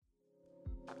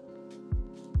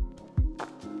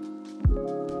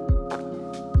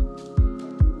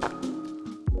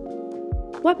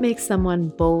What makes someone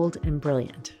bold and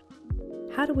brilliant?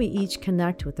 How do we each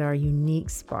connect with our unique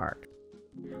spark?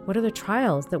 What are the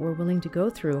trials that we're willing to go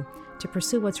through to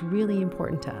pursue what's really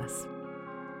important to us?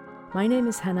 My name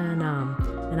is Hannah Anam,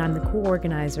 and I'm the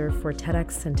co-organizer for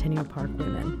TEDx Centennial Park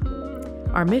Women.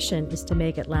 Our mission is to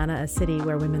make Atlanta a city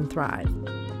where women thrive.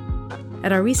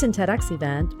 At our recent TEDx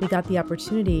event, we got the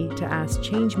opportunity to ask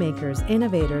changemakers,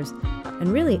 innovators,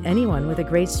 and really anyone with a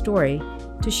great story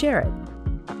to share it.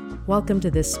 Welcome to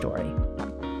This Story.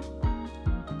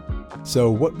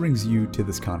 So what brings you to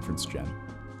this conference, Jen?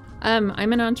 I'm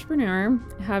an entrepreneur,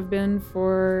 have been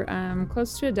for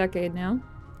close to a decade now.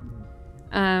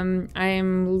 I'm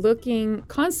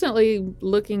constantly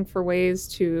looking for ways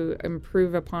to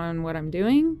improve upon what I'm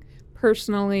doing,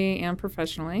 personally and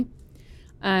professionally.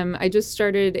 I just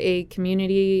started a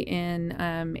community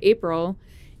in April.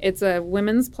 It's a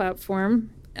women's platform,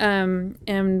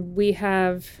 and we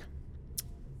have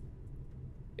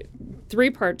 3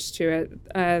 parts to it: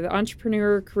 the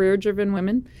entrepreneur, career-driven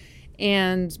women,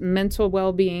 and mental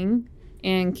well-being,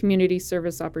 and community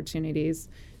service opportunities.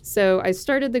 So I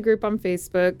started the group on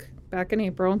Facebook back in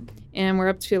April, and we're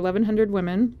up to 1,100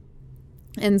 women.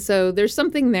 And so there's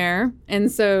something there. And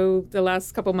so the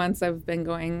last couple months I've been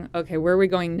going, okay, where are we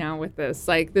going now with this?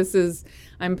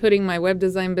 I'm putting my web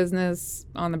design business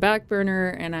on the back burner,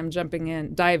 and I'm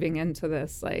diving into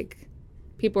this. Like,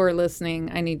 people are listening.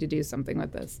 I need to do something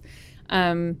with this.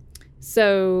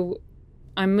 So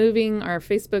I'm moving our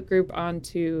Facebook group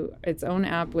onto its own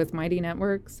app with Mighty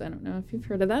Networks. I don't know if you've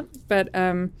heard of that, but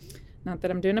not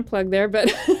that I'm doing a plug there,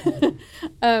 but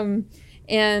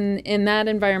and in that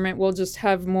environment, we'll just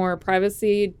have more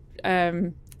privacy,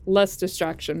 less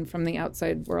distraction from the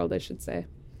outside world, I should say.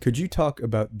 Could you talk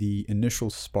about the initial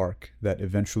spark that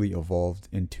eventually evolved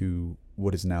into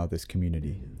what is now this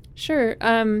community? Sure.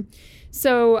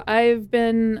 So I've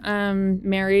been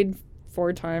married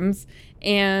 4 times,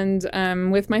 and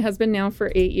with my husband now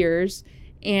for 8 years,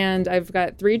 and I've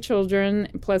got 3 children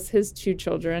plus his 2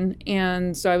 children,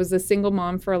 and so I was a single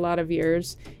mom for a lot of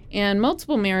years, and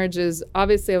multiple marriages.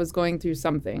 Obviously I was going through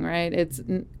something, right? It's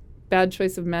bad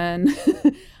choice of men,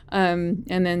 and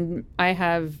then I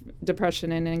have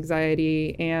depression and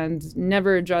anxiety, and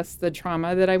never addressed the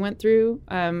trauma that I went through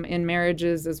in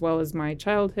marriages, as well as my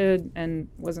childhood, and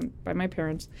wasn't by my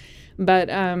parents, but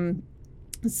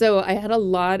so I had a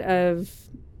lot of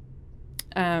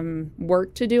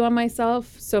work to do on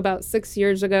myself. So about 6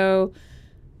 years ago,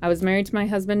 I was married to my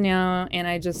husband now, and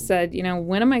I just said,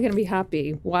 when am I going to be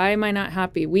happy? Why am I not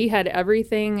happy? We had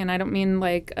everything, and I don't mean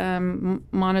like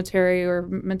monetary or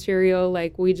material.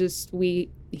 Like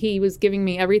he was giving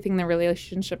me everything in the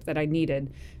relationship that I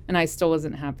needed, and I still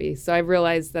wasn't happy. So I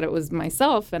realized that it was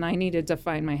myself, and I needed to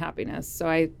find my happiness. So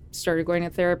I started going to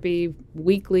therapy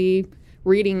weekly,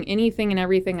 reading anything and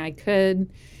everything I could.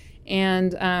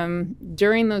 And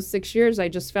during those 6 years, I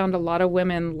just found a lot of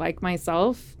women like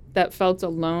myself that felt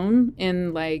alone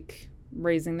in like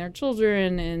raising their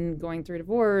children and going through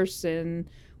divorce and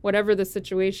whatever the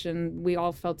situation. We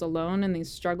all felt alone in these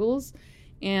struggles,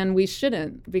 and we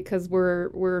shouldn't, because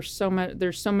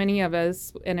there's so many of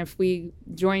us, and if we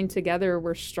join together,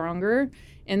 we're stronger.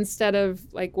 Instead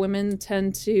of like, women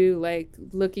tend to like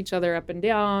look each other up and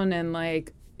down and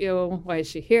like, why is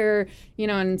she here?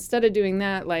 And instead of doing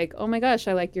that, like, oh my gosh,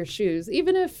 I like your shoes.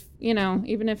 Even if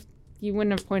you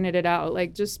wouldn't have pointed it out,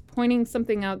 like just pointing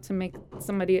something out to make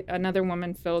another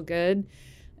woman feel good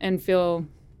and feel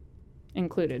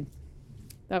included.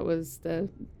 That was the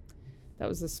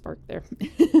spark there.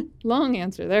 Long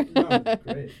answer there. No,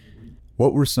 great.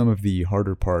 What were some of the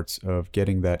harder parts of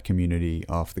getting that community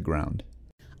off the ground?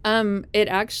 It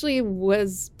actually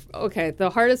was,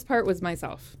 the hardest part was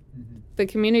myself. The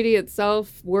community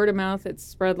itself, word of mouth, it's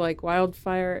spread like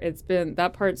wildfire.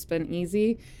 That part's been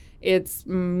easy. It's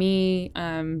me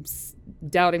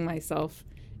doubting myself,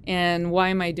 and why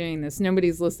am I doing this?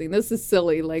 Nobody's listening. This is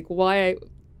silly. Like, why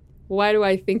do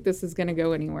I think this is going to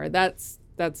go anywhere? That's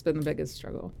been the biggest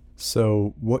struggle.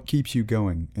 So what keeps you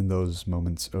going in those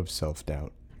moments of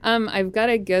self-doubt? I've got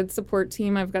a good support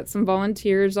team. I've got some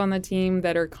volunteers on the team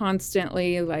that are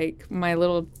constantly like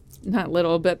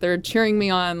but they're cheering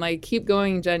me on, like, keep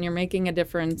going, Jen, you're making a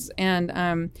difference.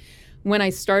 And when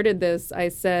I started this, I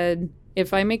said,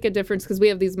 if I make a difference, because we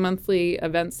have these monthly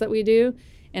events that we do,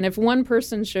 and if one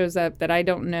person shows up that I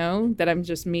don't know, that I'm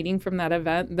just meeting from that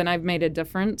event, then I've made a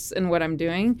difference in what I'm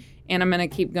doing, and I'm going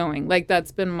to keep going. Like,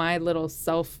 that's been my little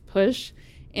self-push.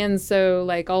 And so,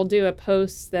 like, I'll do a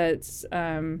post that's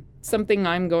something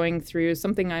I'm going through,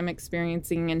 something I'm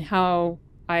experiencing, and how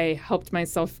I helped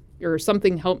myself, or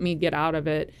something helped me get out of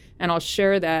it, and I'll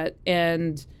share that.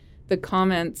 And the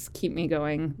comments keep me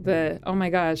going. Oh my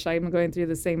gosh, I'm going through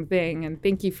the same thing, and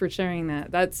thank you for sharing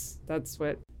that. That's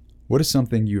what. What is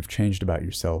something you have changed about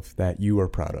yourself that you are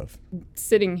proud of?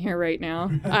 Sitting here right now,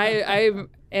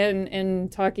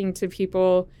 and talking to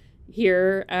people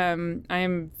here.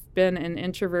 I'm been an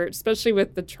introvert, especially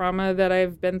with the trauma that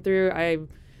I've been through.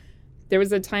 There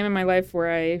was a time in my life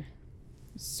where I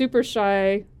super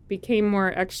shy, became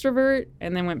more extrovert,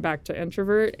 and then went back to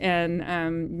introvert.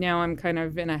 And now I'm kind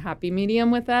of in a happy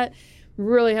medium with that.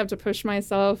 Really have to push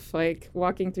myself. Like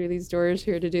walking through these doors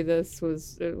here to do this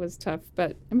was tough,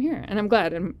 but I'm here and I'm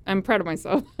glad and I'm proud of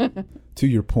myself. To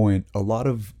your point, a lot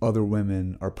of other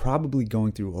women are probably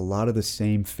going through a lot of the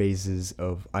same phases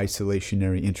of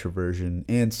isolationary introversion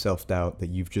and self-doubt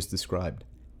that you've just described.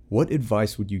 What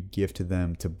advice would you give to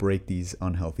them to break these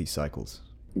unhealthy cycles?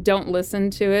 Don't listen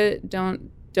to it.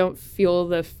 Don't fuel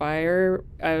the fire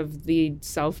of the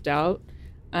self-doubt.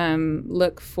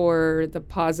 Look for the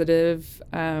positive,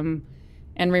 and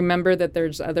remember that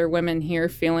there's other women here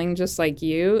feeling just like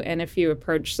you. And if you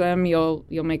approach them, you'll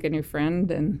make a new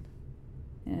friend,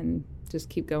 and just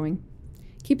keep going,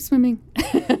 keep swimming.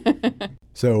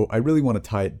 So I really want to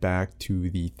tie it back to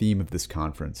the theme of this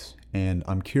conference, and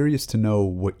I'm curious to know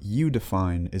what you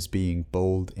define as being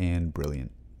bold and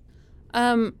brilliant.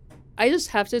 I just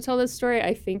have to tell this story.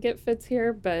 I think it fits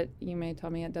here, but you may tell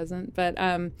me it doesn't. But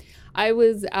I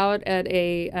was out at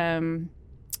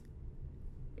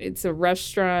it's a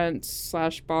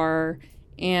restaurant/bar,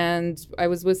 and I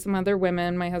was with some other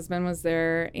women. My husband was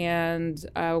there, and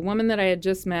a woman that I had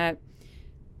just met,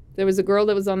 there was a girl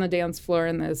that was on the dance floor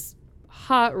in this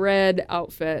hot red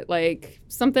outfit, like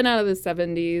something out of the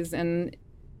 70s. And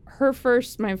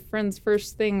my friend's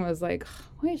first thing was like,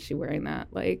 why is she wearing that?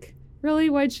 Like, really?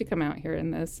 Why'd she come out here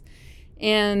in this?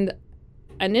 And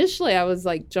initially I was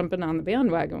like jumping on the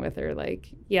bandwagon with her,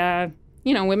 like, yeah,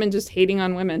 women just hating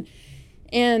on women.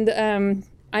 And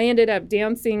I ended up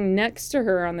dancing next to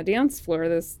her on the dance floor,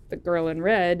 the girl in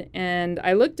red. And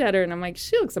I looked at her and I'm like,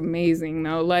 she looks amazing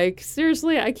though. Like,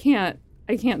 seriously, I can't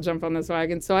jump on this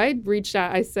wagon. So I reached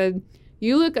out, I said,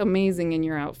 you look amazing in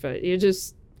your outfit. You're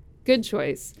just good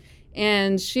choice.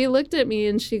 And she looked at me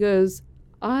and she goes,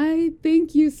 I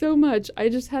thank you so much. I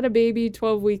just had a baby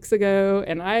 12 weeks ago,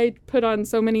 and I put on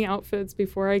so many outfits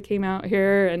before I came out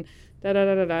here, and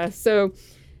da-da-da-da-da. So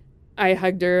I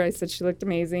hugged her. I said she looked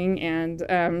amazing,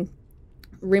 and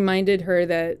reminded her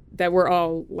that we're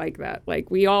all like that.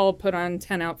 Like, we all put on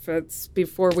 10 outfits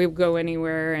before we go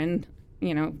anywhere, and,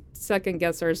 second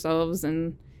guess ourselves,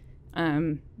 and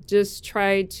just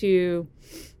try to...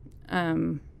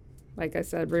 like I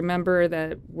said, remember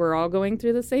that we're all going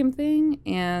through the same thing,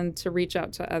 and to reach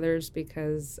out to others,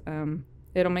 because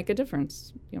it'll make a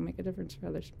difference. You'll make a difference for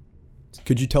others.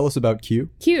 Could you tell us about Q?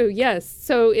 Q, yes.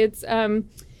 So it's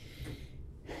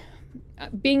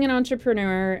being an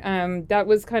entrepreneur. That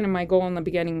was kind of my goal in the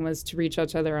beginning, was to reach out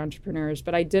to other entrepreneurs,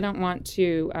 but I didn't want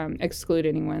to exclude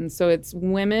anyone. So it's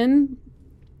women.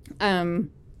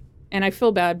 And I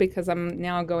feel bad because I'm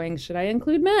now going, should I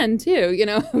include men too?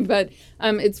 But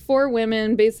it's for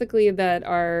women basically that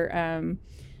are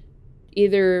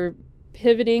either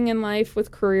pivoting in life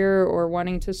with career or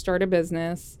wanting to start a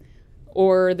business,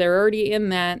 or they're already in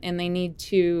that and they need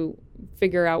to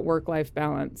figure out work-life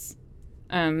balance.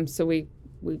 So we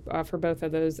offer both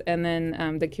of those. And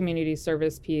then the community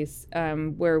service piece,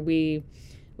 where we...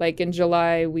 Like in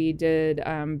July, we did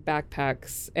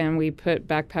backpacks, and we put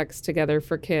backpacks together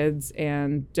for kids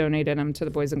and donated them to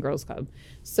the Boys and Girls Club.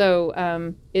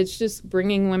 So it's just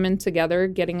bringing women together,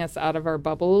 getting us out of our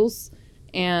bubbles,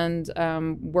 and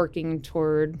working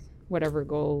toward whatever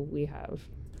goal we have.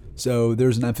 So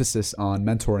there's an emphasis on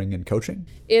mentoring and coaching?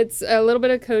 It's a little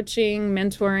bit of coaching,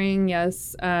 mentoring,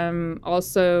 yes.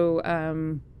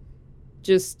 Also,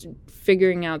 just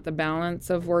figuring out the balance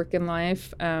of work and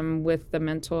life with the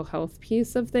mental health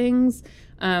piece of things.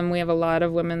 We have a lot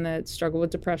of women that struggle with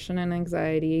depression and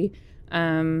anxiety.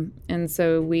 And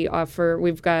so we've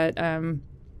got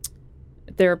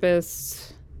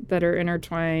therapists that are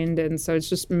intertwined. And so it's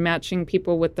just matching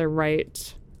people with the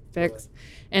right fix.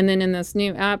 And then in this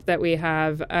new app that we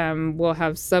have, we'll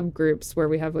have subgroups where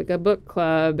we have like a book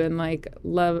club and like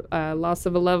loss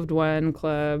of a loved one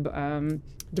club,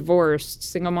 divorced,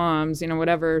 single moms,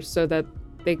 whatever, so that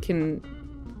they can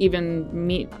even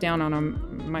meet down on a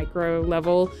micro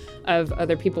level of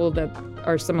other people that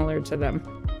are similar to them,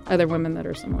 other women that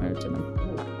are similar to them.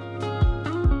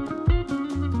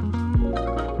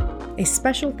 A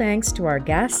special thanks to our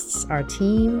guests, our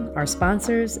team, our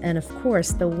sponsors, and of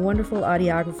course, the wonderful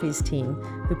Audiographies team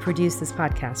who produced this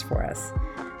podcast for us.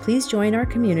 Please join our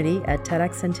community at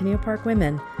TEDx Centennial Park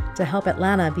Women to help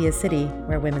Atlanta be a city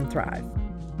where women thrive.